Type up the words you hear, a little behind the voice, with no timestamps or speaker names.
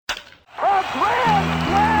Grand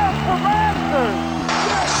slam for Masters!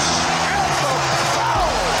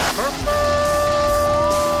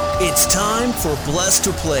 It's time for Blessed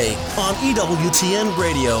to Play on EWTN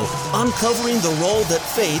Radio, uncovering the role that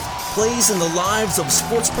faith plays in the lives of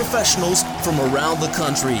sports professionals from around the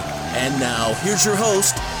country. And now, here's your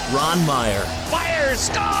host, Ron Meyer. Fire,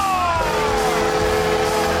 score!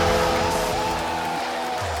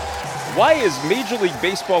 Why is Major League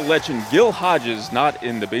Baseball legend Gil Hodges not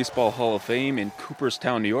in the Baseball Hall of Fame in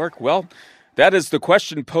Cooperstown, New York? Well, that is the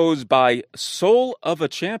question posed by Soul of a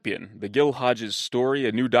Champion, the Gil Hodges story,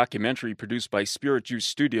 a new documentary produced by Spirit Juice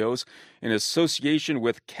Studios in association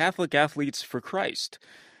with Catholic Athletes for Christ.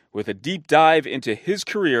 With a deep dive into his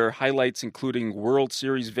career, highlights including World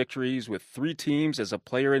Series victories with 3 teams as a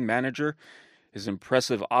player and manager, his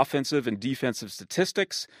impressive offensive and defensive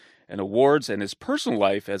statistics and awards, and his personal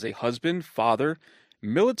life as a husband, father,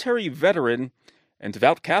 military veteran, and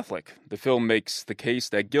devout Catholic. The film makes the case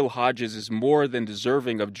that Gil Hodges is more than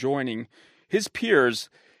deserving of joining his peers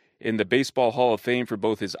in the Baseball Hall of Fame for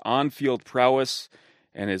both his on-field prowess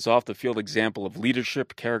and his off-the-field example of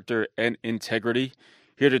leadership, character, and integrity.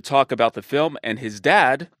 Here to talk about the film and his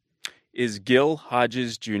dad is Gil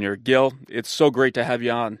Hodges Jr. Gil, it's so great to have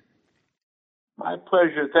you on. My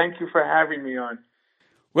pleasure. Thank you for having me on.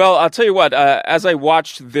 Well, I'll tell you what, as I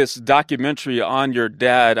watched this documentary on your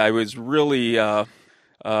dad, I was really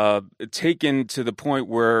taken to the point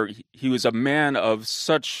where he was a man of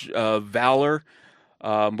such valor.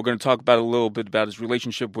 We're going to talk about a little bit about his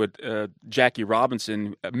relationship with Jackie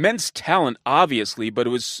Robinson. Immense talent, obviously, but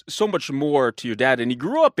it was so much more to your dad. And he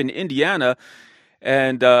grew up in Indiana,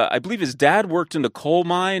 and I believe his dad worked in the coal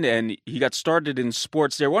mine, and he got started in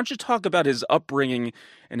sports there. Why don't you talk about his upbringing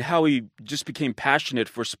and how he just became passionate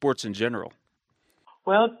for sports in general?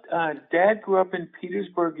 Well, Dad grew up in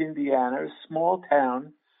Petersburg, Indiana, a small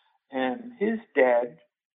town, and his dad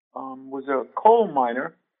was a coal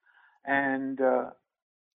miner, and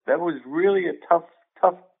that was really a tough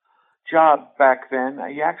job back then.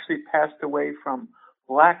 He actually passed away from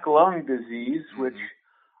black lung disease, which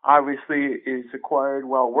obviously is acquired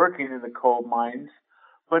while working in the coal mines,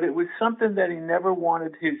 but it was something that he never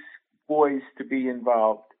wanted his boys to be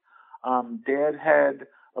involved. Dad had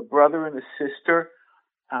a brother and a sister,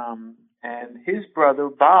 and his brother,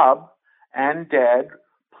 Bob, and Dad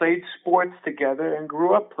played sports together and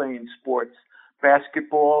grew up playing sports,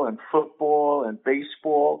 basketball and football and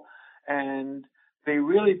baseball, and they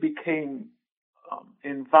really became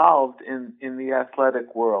involved in the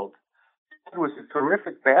athletic world. Dad was a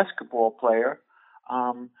terrific basketball player,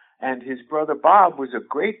 and his brother Bob was a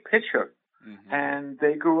great pitcher, and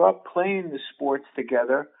they grew up playing the sports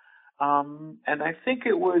together, and I think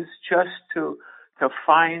it was just to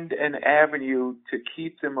find an avenue to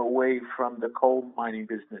keep them away from the coal mining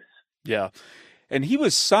business. Yeah. And he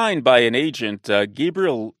was signed by an agent,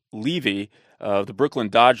 Gabriel Levy, of the Brooklyn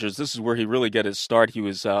Dodgers. This is where he really got his start. He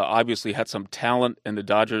was obviously had some talent, and the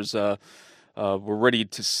Dodgers were ready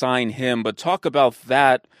to sign him. But talk about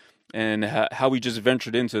that and how he just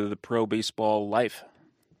ventured into the pro baseball life.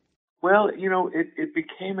 Well, it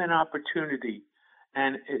became an opportunity,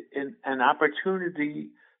 and an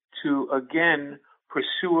opportunity to, again,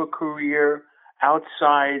 pursue a career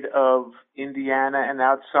outside of Indiana and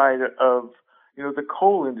outside of the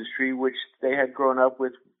coal industry, which they had grown up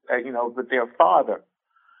with, with their father.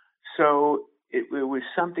 So it was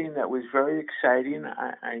something that was very exciting.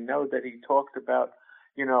 I know that he talked about,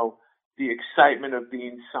 the excitement of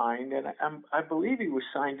being signed, and I believe he was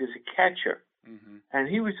signed as a catcher. And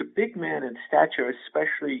he was a big man in stature,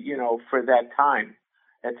 especially, for that time,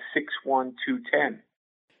 at 6'1", 210.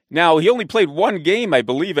 Now, he only played one game, I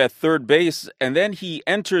believe, at third base, and then he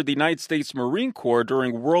entered the United States Marine Corps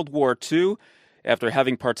during World War II after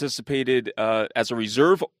having participated as a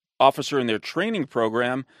reserve officer in their training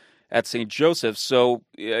program at St. Joseph. So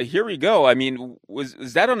here we go. I mean,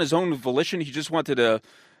 is that on his own volition? He just wanted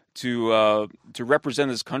to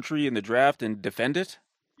represent his country in the draft and defend it?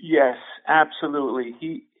 Yes, absolutely.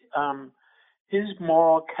 His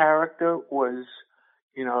moral character was,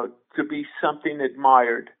 to be something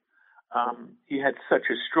admired. He had such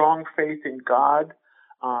a strong faith in God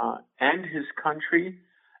and his country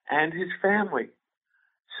and his family.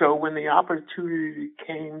 So when the opportunity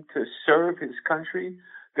came to serve his country,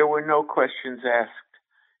 there were no questions asked.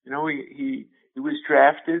 He was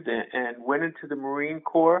drafted and went into the Marine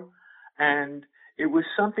Corps, and it was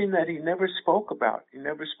something that he never spoke about. He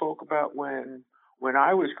never spoke about when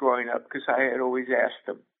I was growing up, because I had always asked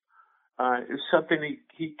him. It was something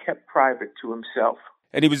he kept private to himself.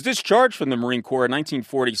 And he was discharged from the Marine Corps in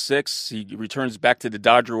 1946. He returns back to the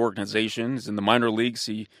Dodger organization. He's in the minor leagues.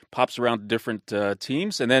 He pops around to different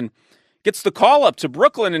teams and then gets the call up to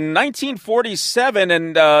Brooklyn in 1947.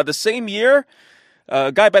 And the same year,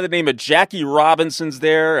 a guy by the name of Jackie Robinson's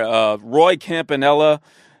there, Roy Campanella,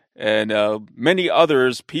 and many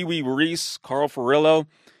others, Pee Wee Reese, Carl Furillo.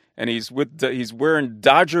 And he's wearing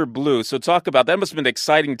Dodger blue. So talk about that. Must have been an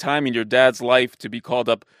exciting time in your dad's life to be called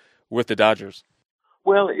up with the Dodgers.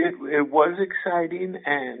 Well, it was exciting,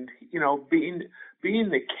 and being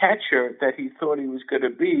the catcher that he thought he was going to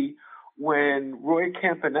be, when Roy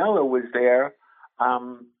Campanella was there,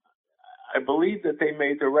 I believe that they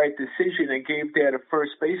made the right decision and gave Dad a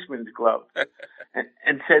first baseman's glove,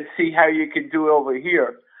 and said, "See how you can do over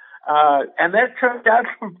here," and that turned out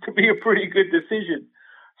to be a pretty good decision.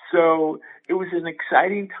 So it was an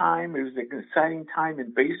exciting time. It was an exciting time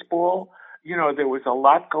in baseball. There was a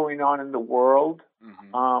lot going on in the world.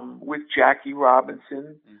 With Jackie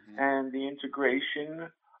Robinson and the integration,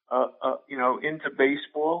 into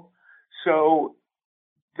baseball. So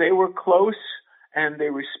they were close and they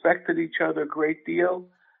respected each other a great deal.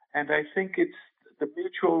 And I think it's the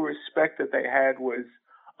mutual respect that they had was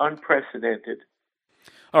unprecedented.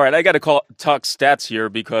 All right, I got to talk stats here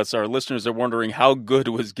because our listeners are wondering how good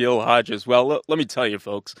was Gil Hodges. Well, let me tell you,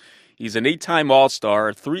 folks. He's an 8-time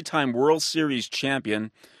All-Star, 3-time World Series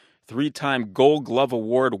champion, 3-time Gold Glove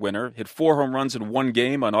Award winner, hit 4 home runs in one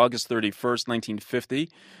game on August 31st, 1950.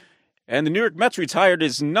 And the New York Mets retired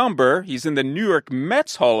his number. He's in the New York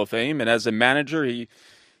Mets Hall of Fame, and as a manager, he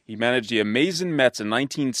managed the amazing Mets in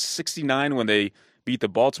 1969 when they beat the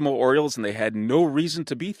Baltimore Orioles, and they had no reason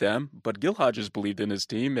to beat them. But Gil Hodges believed in his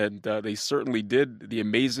team, and they certainly did. The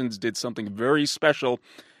Amazons did something very special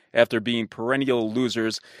after being perennial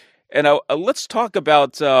losers. And let's talk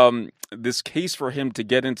about this case for him to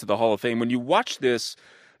get into the Hall of Fame. When you watch this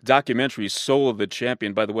documentary, Soul of the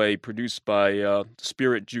Champion, by the way, produced by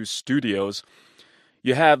Spirit Juice Studios,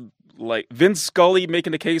 you have like Vince Scully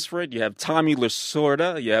making a case for it. You have Tommy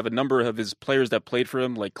Lasorda. You have a number of his players that played for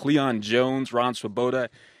him, like Cleon Jones, Ron Swoboda,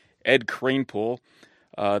 Ed Kranepool.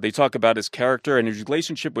 They talk about his character and his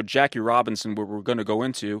relationship with Jackie Robinson, where we're going to go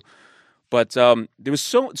into. But there was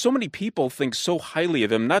so many people think so highly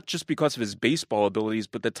of him, not just because of his baseball abilities,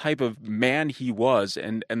 but the type of man he was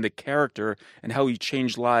and the character and how he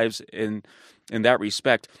changed lives in that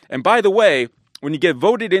respect. And by the way, when you get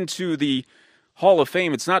voted into the Hall of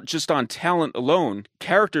Fame, it's not just on talent alone.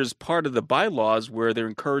 Character is part of the bylaws where they're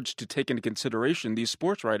encouraged to take into consideration these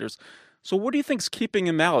sports writers. So what do you think's keeping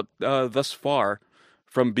him out thus far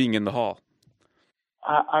from being in the Hall?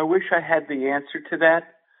 I wish I had the answer to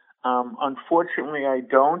that. Unfortunately, I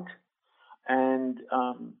don't. And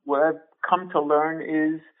what I've come to learn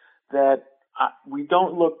is that we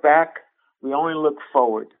don't look back, we only look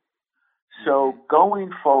forward. So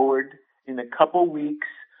going forward, in a couple weeks,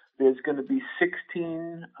 there's going to be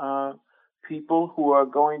 16 people who are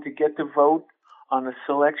going to get to vote on a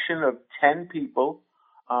selection of 10 people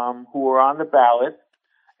who are on the ballot.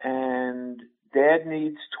 And Dad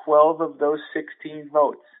needs 12 of those 16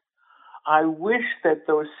 votes. I wish that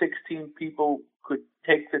those 16 people could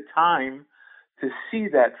take the time to see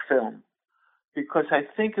that film, because I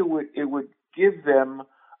think it would give them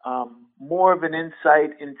more of an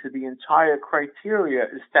insight into the entire criteria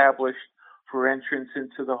established for entrance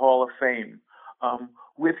into the Hall of Fame,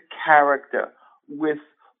 with character, with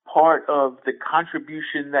part of the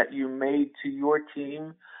contribution that you made to your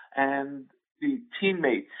team and the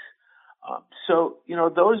teammates. So,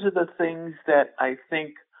 those are the things that I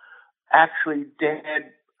think actually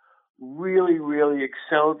Dad really, really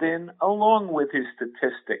excelled in, along with his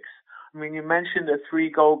statistics. I mean, you mentioned the 3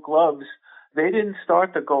 Gold Gloves. They didn't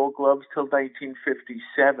start the Gold Gloves till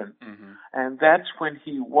 1957. And that's when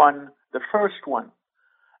he won the first one.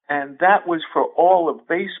 And that was for all of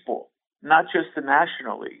baseball, not just the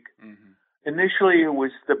National League. Initially, it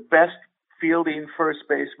was the best fielding first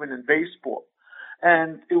baseman in baseball.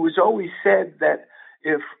 And it was always said that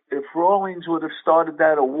if Rawlings would have started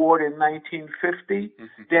that award in 1950,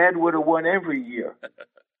 Dad would have won every year.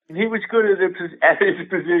 And he was good at his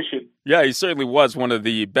position. Yeah, he certainly was one of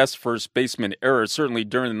the best first baseman ever, certainly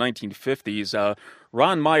during the 1950s.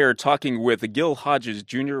 Ron Meyer talking with Gil Hodges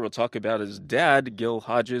Jr. We'll talk about his dad, Gil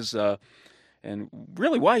Hodges, and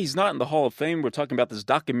really why he's not in the Hall of Fame. We're talking about this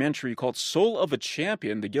documentary called Soul of a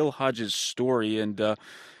Champion, the Gil Hodges story. And I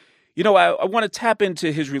want to tap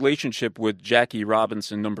into his relationship with Jackie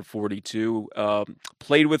Robinson, number 42.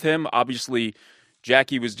 Played with him. Obviously,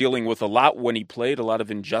 Jackie was dealing with a lot when he played, a lot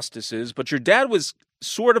of injustices. But your dad was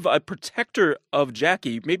sort of a protector of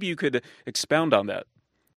Jackie. Maybe you could expound on that.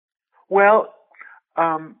 Well,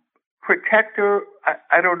 Protector,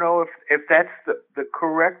 I don't know if that's the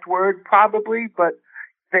correct word, probably, but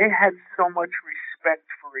they had so much respect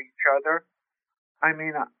for each other. I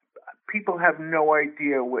mean, people have no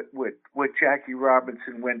idea what Jackie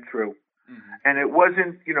Robinson went through. Mm-hmm. And it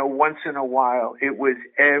wasn't, once in a while. It was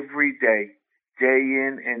every day, day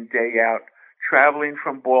in and day out, traveling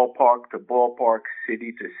from ballpark to ballpark,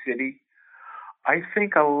 city to city. I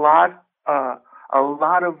think a lot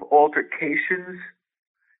of altercations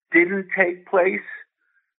didn't take place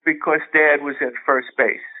because Dad was at first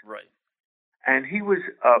base. Right. And he was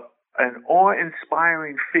an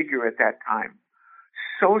awe-inspiring figure at that time.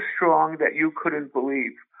 So strong that you couldn't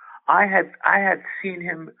believe. I had seen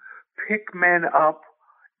him pick men up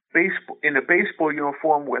in a baseball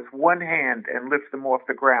uniform with one hand and lift them off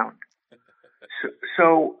the ground.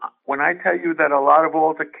 So when I tell you that a lot of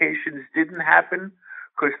altercations didn't happen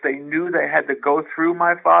because they knew they had to go through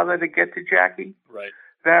my father to get to Jackie, right,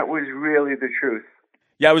 that was really the truth.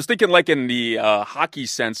 Yeah, I was thinking like in the hockey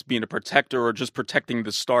sense, being a protector or just protecting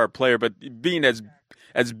the star player, but being as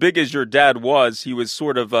big as your dad was, he was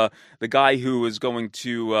sort of the guy who was going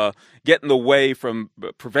to get in the way from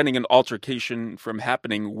preventing an altercation from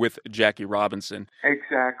happening with Jackie Robinson.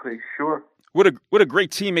 Exactly, sure. What a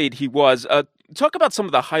great teammate he was. Talk about some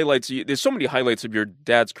of the highlights. There's so many highlights of your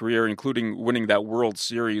dad's career, including winning that World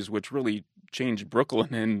Series, which really changed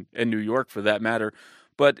Brooklyn and New York for that matter.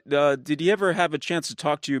 But did he ever have a chance to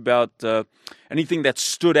talk to you about anything that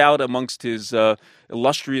stood out amongst his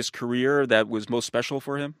illustrious career that was most special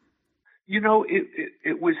for him?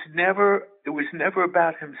 It was never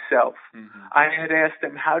about himself. Mm-hmm. I had asked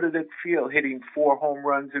him, how did it feel hitting 4 home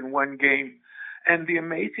runs in one game? And the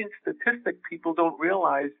amazing statistic people don't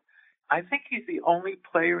realize, I think he's the only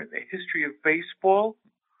player in the history of baseball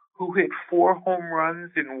who hit 4 home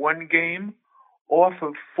runs in one game off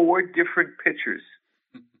of 4 different pitchers.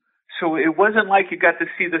 So it wasn't like you got to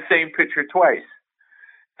see the same pitcher twice.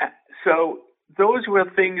 So those were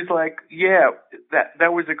things like,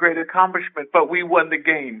 that was a great accomplishment, but we won the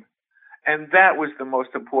game. And that was the most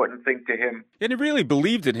important thing to him. And he really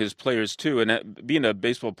believed in his players, too. And being a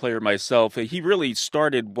baseball player myself, he really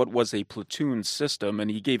started what was a platoon system,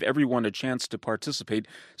 and he gave everyone a chance to participate,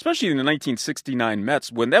 especially in the 1969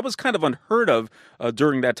 Mets, when that was kind of unheard of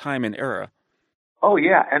during that time and era. Oh,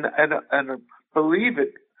 yeah. And believe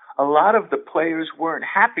it, a lot of the players weren't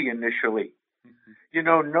happy initially.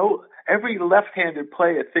 Mm-hmm. Every left-handed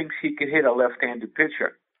player thinks he could hit a left-handed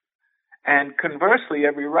pitcher. And conversely,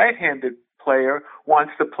 every right-handed player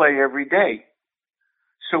wants to play every day.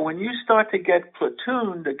 So when you start to get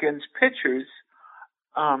platooned against pitchers,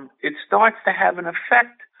 it starts to have an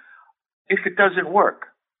effect if it doesn't work.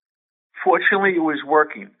 Fortunately, it was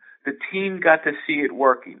working. The team got to see it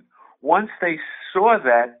working. Once they saw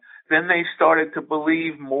that, then they started to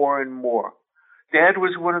believe more and more. Dad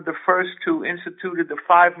was one of the first who instituted the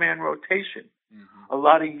 5-man rotation. Mm-hmm. A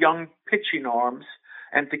lot of young pitching arms.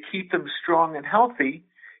 And to keep them strong and healthy,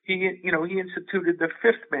 he instituted the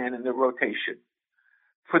 5th man in the rotation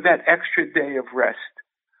for that extra day of rest.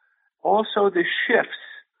 Also the shifts,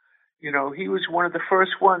 he was one of the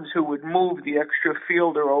first ones who would move the extra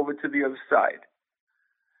fielder over to the other side.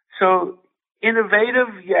 So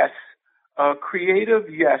innovative, yes. Creative,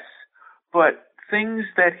 yes. But things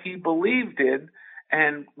that he believed in,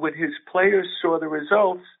 and when his players saw the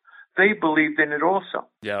results, they believed in it also.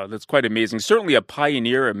 Yeah, that's quite amazing. Certainly a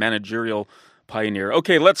pioneer, a managerial pioneer.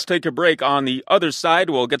 Okay, let's take a break. On the other side,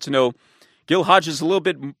 we'll get to know Gil Hodges a little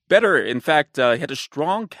bit better. In fact, he had a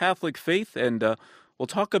strong Catholic faith, and we'll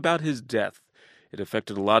talk about his death. It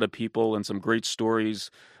affected a lot of people and some great stories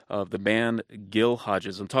of the man Gil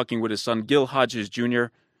Hodges. I'm talking with his son, Gil Hodges Jr.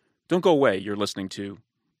 Don't go away. You're listening to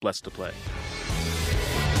Blessed to Play.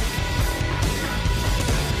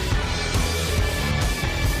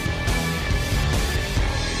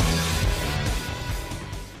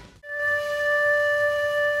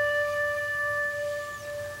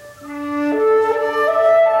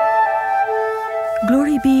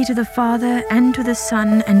 Glory be to the Father, and to the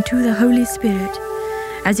Son, and to the Holy Spirit,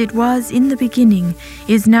 as it was in the beginning,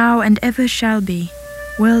 is now, and ever shall be,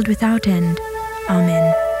 world without end.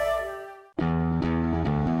 Amen.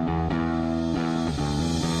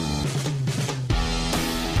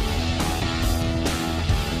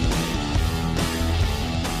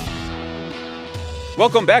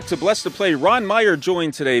 Welcome back to Blessed to Play. Ron Meyer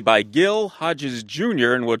joined today by Gil Hodges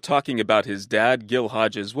Jr., and we're talking about his dad, Gil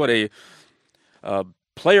Hodges. What a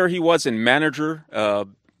player he was and manager.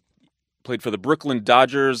 Played for the Brooklyn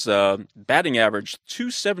Dodgers. Batting average,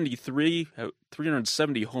 .273,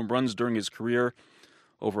 370 home runs during his career.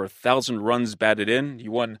 Over 1,000 runs batted in. He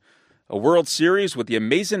won a World Series with the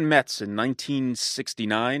amazing Mets in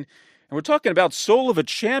 1969. And we're talking about Soul of a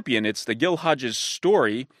Champion. It's the Gil Hodges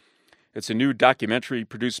story. It's a new documentary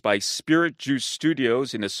produced by Spirit Juice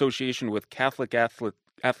Studios in association with Catholic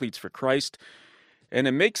Athletes for Christ. And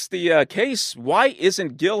it makes the case, why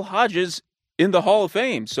isn't Gil Hodges in the Hall of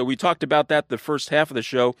Fame? So we talked about that the first half of the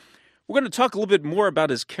show. We're going to talk a little bit more about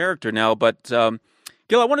his character now, but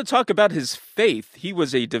Gil, I want to talk about his faith. He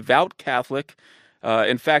was a devout Catholic.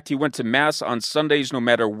 In fact, he went to Mass on Sundays no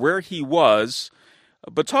matter where he was.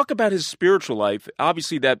 But talk about his spiritual life.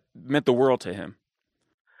 Obviously, that meant the world to him.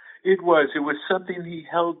 It was something he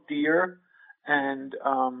held dear, and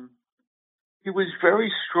he was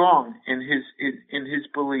very strong in his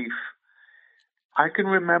belief. I can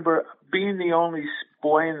remember being the only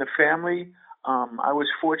boy in the family. I was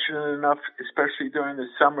fortunate enough, especially during the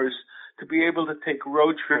summers, to be able to take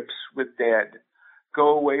road trips with Dad, go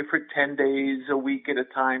away for 10 days a week at a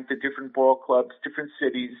time to different ball clubs, different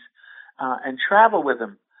cities, and travel with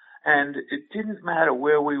him. And it didn't matter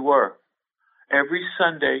where we were. Every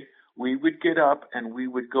Sunday, we would get up and we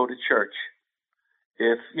would go to church.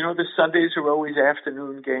 If, the Sundays are always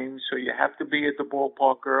afternoon games, so you have to be at the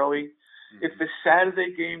ballpark early. Mm-hmm. If the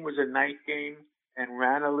Saturday game was a night game and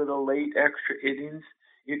ran a little late, extra innings,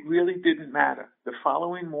 it really didn't matter. The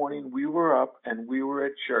following morning, we were up and we were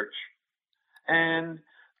at church. And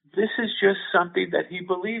this is just something that he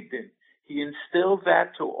believed in. He instilled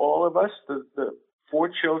that to all of us, the 4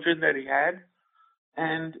 children that he had,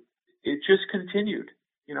 and it just continued.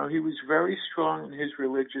 He was very strong in his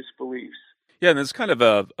religious beliefs. Yeah, and it's kind of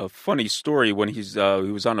a funny story when he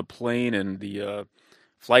was on a plane and the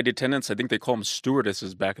flight attendants, I think they call them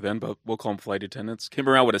stewardesses back then, but we'll call them flight attendants, came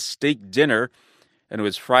around with a steak dinner, and it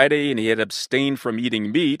was Friday, and he had abstained from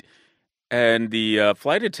eating meat, and the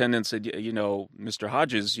flight attendant said, Mr.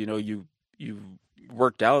 Hodges, you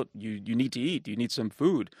worked out, you need to eat, you need some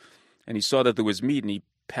food, and he saw that there was meat, and he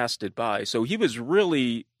passed it by. So he was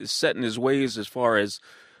really set in his ways as far as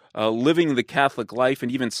living the Catholic life and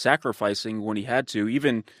even sacrificing when he had to,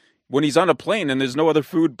 even when he's on a plane and there's no other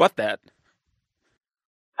food but that.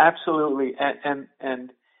 Absolutely.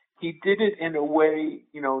 And he did it in a way,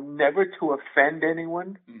 never to offend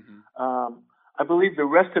anyone. Mm-hmm. I believe the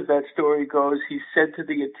rest of that story goes, he said to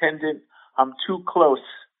the attendant, "I'm too close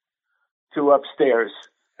to upstairs,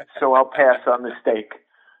 so I'll pass on the steak."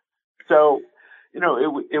 So,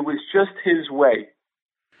 it was just his way.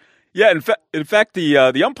 Yeah, in fact,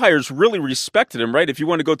 the umpires really respected him, right? If you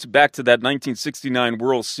want to go back to that 1969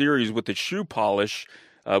 World Series with the shoe polish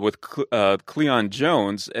with Cleon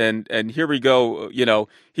Jones, and here we go.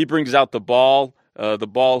 He brings out the ball. The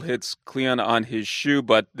ball hits Cleon on his shoe,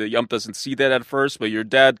 but the ump doesn't see that at first. But your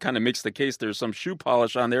dad kind of makes the case there's some shoe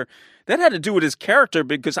polish on there. That had to do with his character,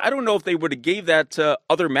 because I don't know if they would have gave that to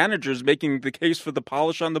other managers making the case for the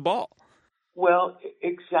polish on the ball. Well,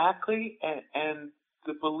 exactly, and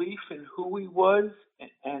the belief in who he was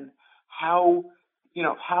and how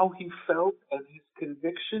he felt and his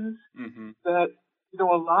convictions, mm-hmm. that, a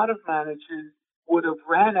lot of managers would have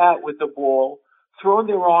ran out with the ball, thrown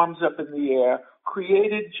their arms up in the air,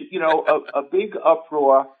 created, a big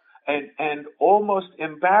uproar and almost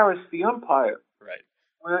embarrassed the umpire.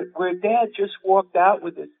 Right. Where Dad just walked out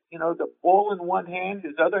with his, the ball in one hand,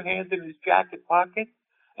 his other hand in his jacket pocket,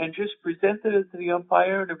 and just presented it to the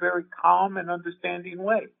umpire in a very calm and understanding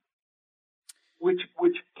way, which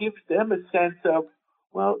gives them a sense of,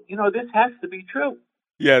 well, this has to be true.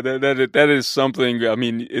 Yeah, that is something. I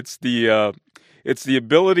mean, it's the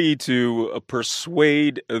ability to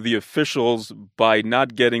persuade the officials by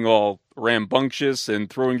not getting all rambunctious and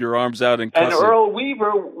throwing your arms out and cussing. And Earl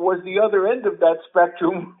Weaver was the other end of that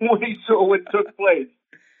spectrum when he saw what took place.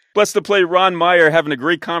 Blessed to play Ron Meyer, having a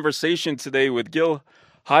great conversation today with Gil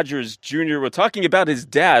Hodges Jr. We're talking about his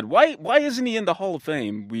dad. Why isn't he in the Hall of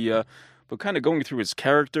Fame? We're kind of going through his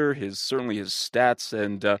character, certainly his stats,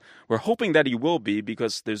 and we're hoping that he will be,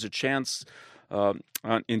 because there's a chance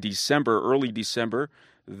in December, early December,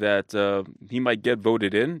 that he might get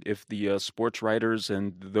voted in if the sports writers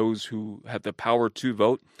and those who have the power to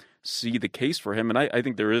vote see the case for him. And I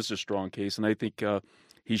think there is a strong case, and I think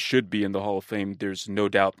he should be in the Hall of Fame. There's no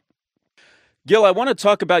doubt. Gil, I want to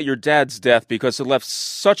talk about your dad's death because it left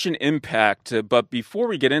such an impact. But before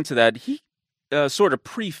we get into that, he sort of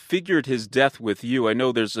prefigured his death with you. I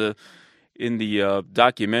know there's in the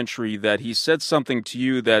documentary that he said something to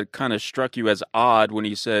you that kind of struck you as odd when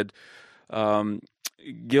he said,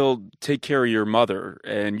 Gil, take care of your mother.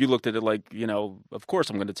 And you looked at it like, of course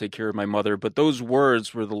I'm going to take care of my mother. But those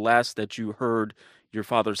words were the last that you heard your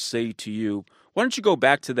father say to you. Why don't you go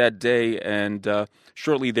back to that day and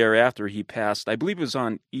shortly thereafter he passed? I believe it was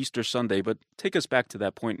on Easter Sunday, but take us back to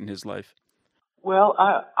that point in his life. Well,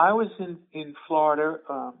 I was in Florida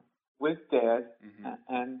with Dad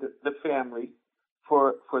and the family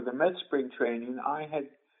for the Met spring training. I had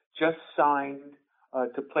just signed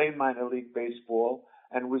to play minor league baseball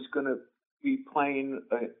and was going to be playing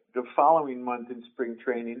the following month in spring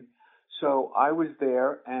training. So I was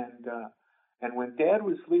there, and when Dad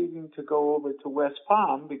was leaving to go over to West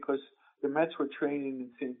Palm because the Mets were training in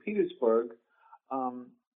St. Petersburg,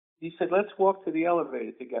 he said, "Let's walk to the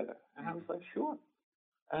elevator together." And I was like, "Sure."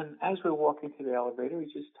 And as we're walking to the elevator, he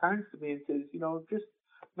just turns to me and says, "Just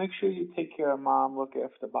make sure you take care of Mom, look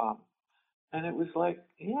after Mom." And it was like,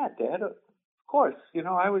 "Yeah, Dad, of course."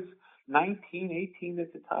 I was 19, 18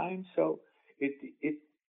 at the time, so it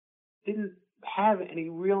didn't have any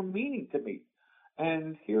real meaning to me.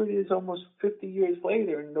 And here it is almost 50 years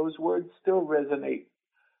later, and those words still resonate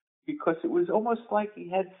because it was almost like he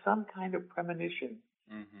had some kind of premonition.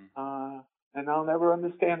 And I'll never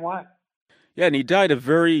understand why. Yeah, and he died a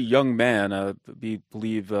very young man. We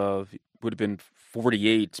believe would have been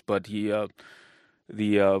 48, but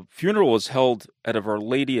the funeral was held at Our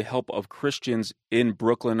Lady Help of Christians in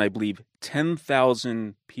Brooklyn. I believe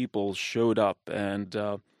 10,000 people showed up, and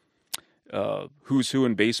who's who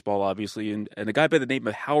in baseball, obviously, and a guy by the name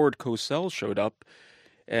of Howard Cosell showed up,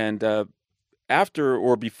 and after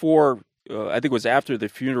or before, I think it was after the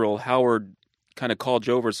funeral, Howard kind of called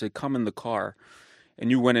you over and said, "Come in the car." And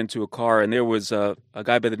you went into a car, and there was a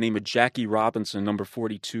guy by the name of Jackie Robinson, number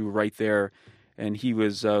 42, right there, and he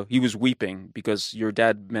was weeping because your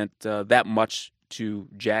dad meant that much to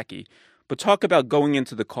Jackie. But talk about going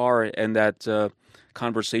into the car and that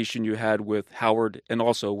conversation you had with Howard and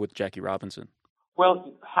also with Jackie Robinson.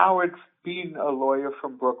 Well, Howard, being a lawyer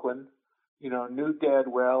from Brooklyn, knew Dad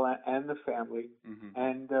well and the family,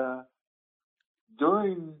 and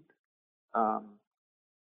during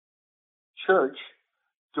church.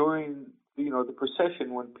 During the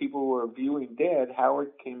procession, when people were viewing Dad,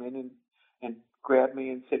 Howard came in and grabbed me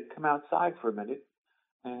and said, "Come outside for a minute."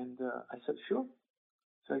 And I said, "Sure."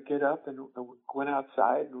 So I get up and went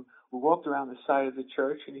outside, and we walked around the side of the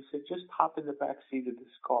church, and he said, "Just hop in the back seat of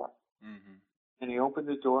this car." And he opened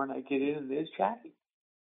the door, and I get in, and there's Jackie.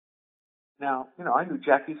 Now, I knew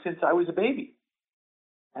Jackie since I was a baby.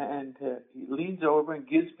 And he leans over and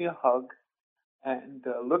gives me a hug, and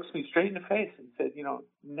looks me straight in the face and said,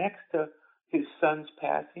 next to his son's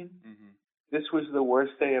passing, this was the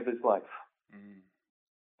worst day of his life.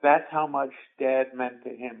 That's how much Dad meant to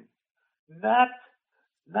him. Not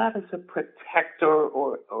as a protector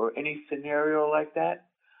or any scenario like that,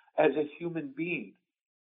 as a human being.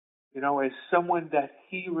 As someone that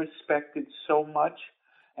he respected so much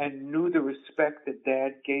and knew the respect that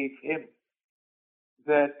Dad gave him.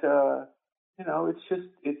 That,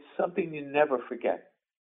 it's something you never forget.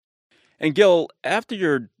 And Gil, after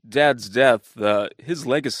your dad's death, his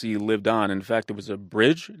legacy lived on. In fact, there was a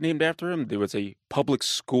bridge named after him. There was a public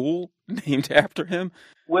school named after him.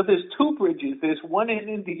 Well, there's two bridges. There's one in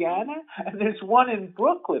Indiana and there's one in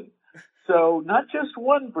Brooklyn. So not just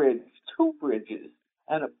one bridge, two bridges.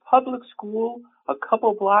 And a public school a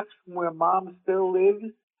couple blocks from where Mom still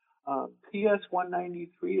lives. PS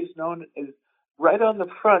 193 is known as, right on the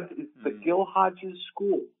front is the Gil Hodges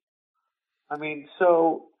School. I mean,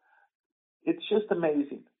 so it's just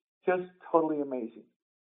amazing. Just totally amazing.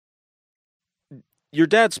 Your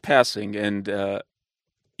dad's passing, and,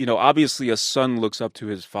 obviously a son looks up to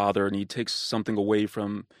his father, and he takes something away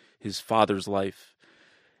from his father's life.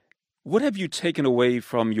 What have you taken away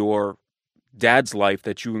from your dad's life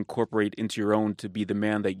that you incorporate into your own to be the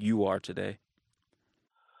man that you are today?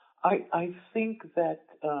 I think that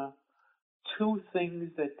two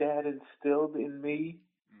things that Dad instilled in me.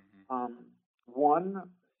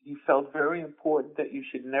 One, he felt very important that you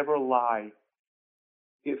should never lie.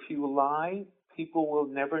 If you lie, people will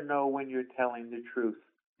never know when you're telling the truth.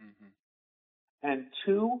 And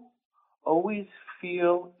two, always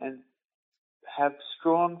feel and have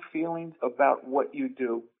strong feelings about what you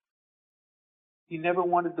do. He never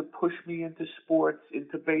wanted to push me into sports,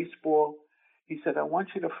 into baseball. He said, I want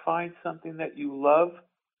you to find something that you love,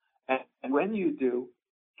 and when you do,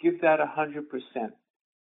 give that 100%.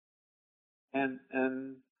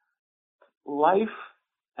 And life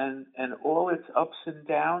and all its ups and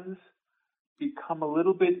downs become a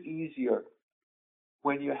little bit easier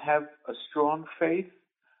when you have a strong faith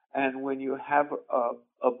and when you have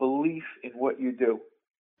a belief in what you do.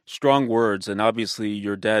 Strong words, and obviously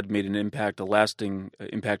your dad made a lasting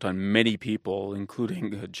impact on many people,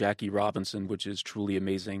 including Jackie Robinson, which is truly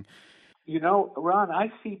amazing. You know, Ron,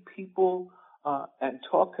 I see people and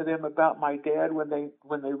talk to them about my dad when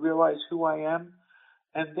they realize who I am,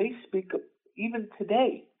 and they speak, even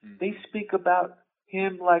today, they speak about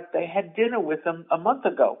him like they had dinner with him a month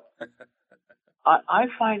ago. I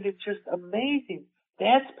find it just amazing.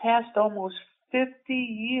 Dad's passed almost 50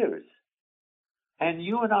 years, and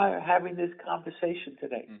you and I are having this conversation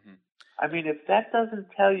today. Mm-hmm. I mean, if that doesn't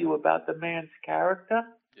tell you about the man's character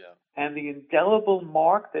and the indelible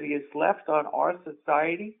mark that he has left on our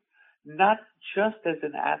society, not just as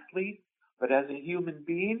an athlete, but as a human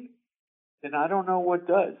being, then I don't know what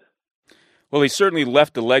does. Well, he certainly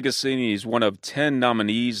left a legacy, and he's one of 10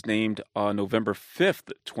 nominees named on November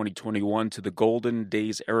 5th, 2021, to the Golden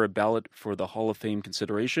Days Era ballot for the Hall of Fame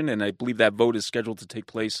consideration, and I believe that vote is scheduled to take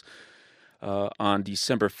place on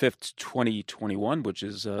December 5th, 2021, which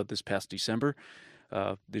is this past December.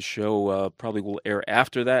 This show probably will air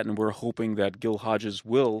after that, and we're hoping that Gil Hodges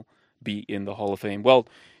will be in the Hall of Fame. Well,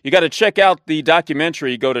 you got to check out the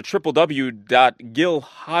documentary. Go to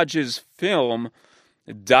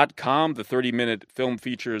www.gilhodgesfilm.com. The 30-minute film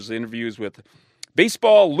features interviews with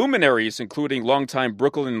baseball luminaries, including longtime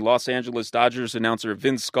Brooklyn and Los Angeles Dodgers announcer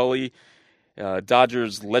Vin Scully,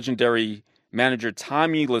 Dodgers legendary manager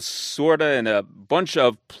Tommy Lasorda, and a bunch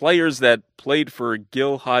of players that played for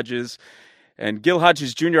Gil Hodges. And Gil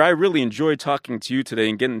Hodges Jr., I really enjoyed talking to you today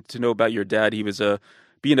and getting to know about your dad. He was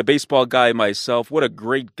being a baseball guy myself. What a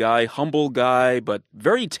great guy, humble guy, but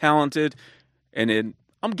very talented. And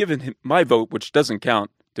I'm giving him my vote, which doesn't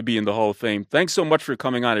count, to be in the Hall of Fame. Thanks so much for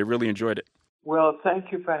coming on. I really enjoyed it. Well,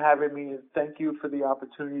 thank you for having me, and thank you for the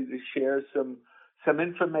opportunity to share some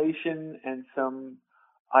information and some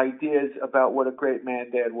ideas about what a great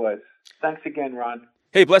man Dad was. Thanks again, Ron.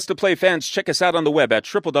 Hey, Blessed to Play fans, check us out on the web at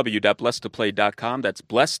www.blessedtoplay.com. That's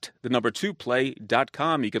blessed,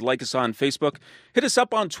 2play.com. You could like us on Facebook. Hit us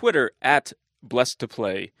up on Twitter at Blessed to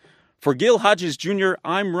Play. For Gil Hodges Jr.,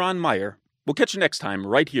 I'm Ron Meyer. We'll catch you next time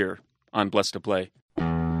right here on Blessed to Play.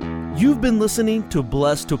 You've been listening to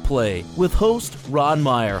Blessed to Play with host Ron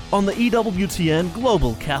Meyer on the EWTN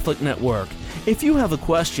Global Catholic Network. If you have a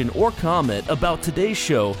question or comment about today's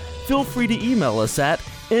show, feel free to email us at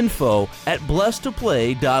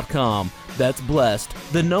info@blessedtoplay.com. That's blessed,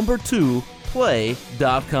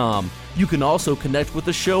 2play.com. You can also connect with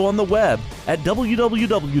the show on the web at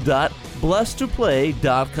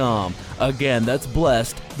www.blessedtoplay.com. Again, that's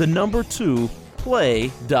blessed,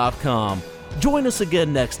 2play.com. Join us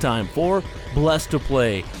again next time for Blessed to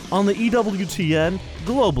Play on the EWTN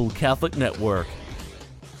Global Catholic Network.